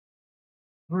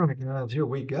All right, guys, here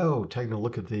we go. Taking a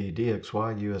look at the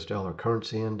DXY US Dollar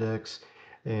Currency Index.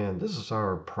 And this is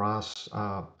our price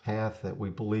path that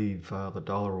we believe the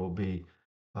dollar will be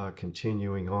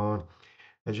continuing on.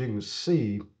 As you can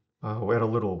see, we had a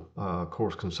little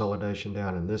course consolidation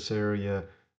down in this area,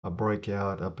 a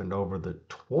breakout up and over the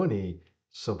 20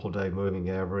 simple day moving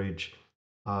average,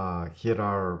 hit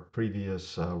our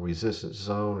previous resistance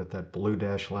zone at that blue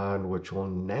dash line, which will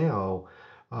now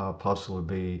possibly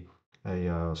be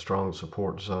a strong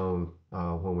support zone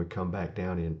when we come back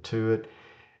down into it.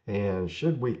 And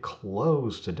should we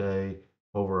close today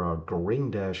over our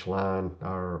green dash line,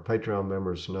 our Patreon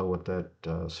members know what that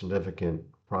significant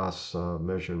price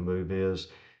measure move is.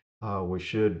 We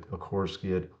should, of course,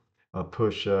 get a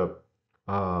push up,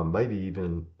 maybe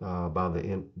even by the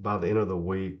end of the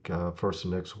week, first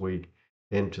of next week,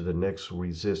 into the next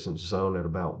resistance zone at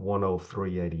about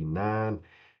 103.89.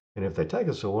 And if they take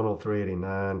us to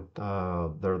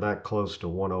 103.89, they're that close to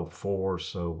 104,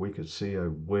 so we could see a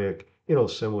wick,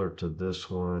 similar to this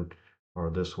one or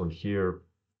this one here,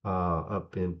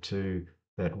 up into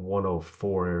that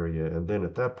 104 area. And then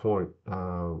at that point,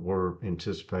 we're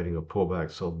anticipating a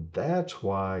pullback. So that's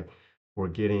why we're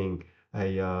getting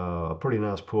a pretty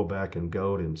nice pullback in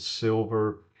gold and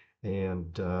silver.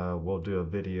 And we'll do a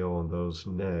video on those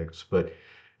next. But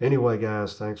anyway,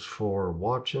 guys, thanks for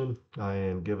watching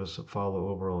and give us a follow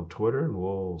over on Twitter, and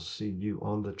we'll see you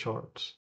on the charts.